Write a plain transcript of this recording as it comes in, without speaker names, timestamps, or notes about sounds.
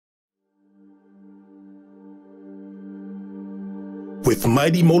With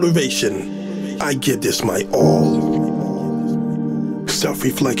mighty motivation, I give this my all.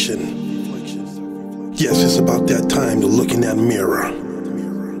 Self-reflection. Yes, it's about that time to look in that mirror.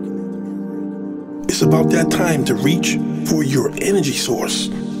 It's about that time to reach for your energy source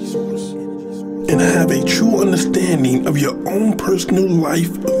and have a true understanding of your own personal life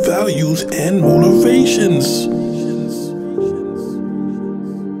values and motivations.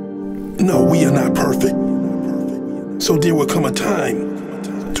 No, we are not perfect. So there will come a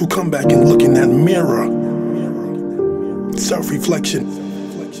time to come back and look in that mirror. Self-reflection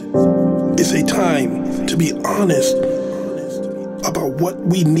is a time to be honest about what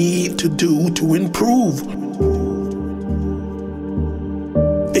we need to do to improve.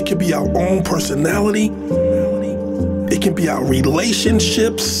 It can be our own personality. It can be our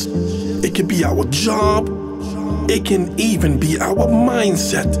relationships. It can be our job. It can even be our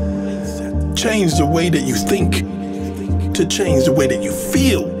mindset. Change the way that you think, to change the way that you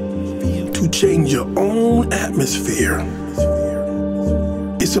feel, to change your own atmosphere.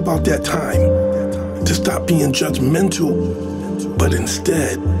 It's about that time to stop being judgmental, but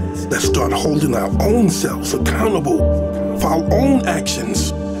instead, let's start holding our own selves accountable for our own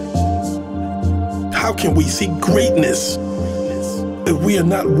actions. How can we seek greatness if we are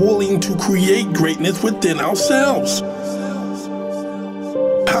not willing to create greatness within ourselves?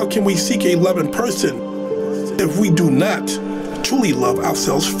 How can we seek a loving person if we do not truly love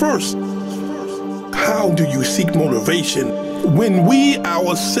ourselves first? How do you seek motivation when we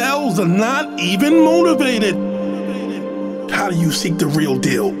ourselves are not even motivated? How do you seek the real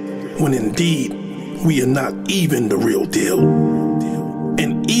deal when indeed we are not even the real deal?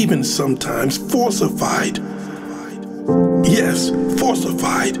 And even sometimes falsified. Yes,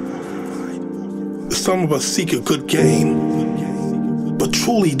 falsified. Some of us seek a good game, but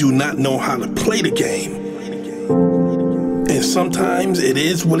truly do not know how to play the game. And sometimes it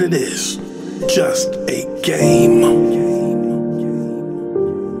is what it is, just a game.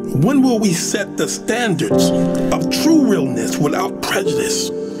 When will we set the standards of true realness without prejudice?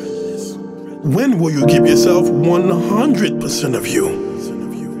 When will you give yourself 100% of you?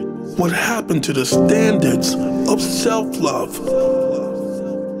 What happened to the standards of self-love?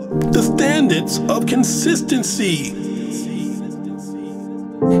 The standards of consistency?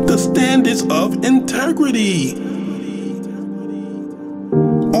 The standards of integrity?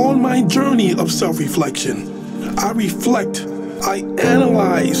 On my journey of self-reflection, I reflect, I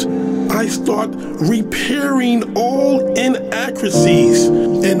analyze, I start repairing all inaccuracies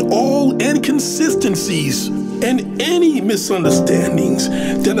and all inconsistencies and any misunderstandings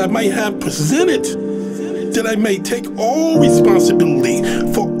that I might have presented, that I may take all responsibility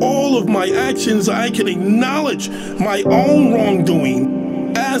for all of my actions. I can acknowledge my own wrongdoing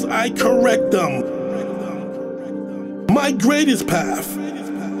as I correct them. My greatest path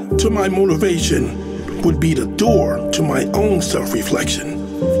to my motivation would be the door to my own self-reflection.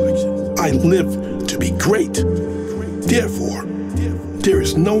 I live to be great. Therefore, there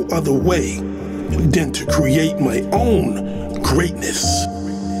is no other way than to create my own greatness.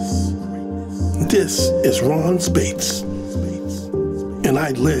 This is Ron SPATES, and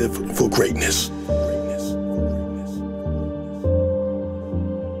I live for greatness.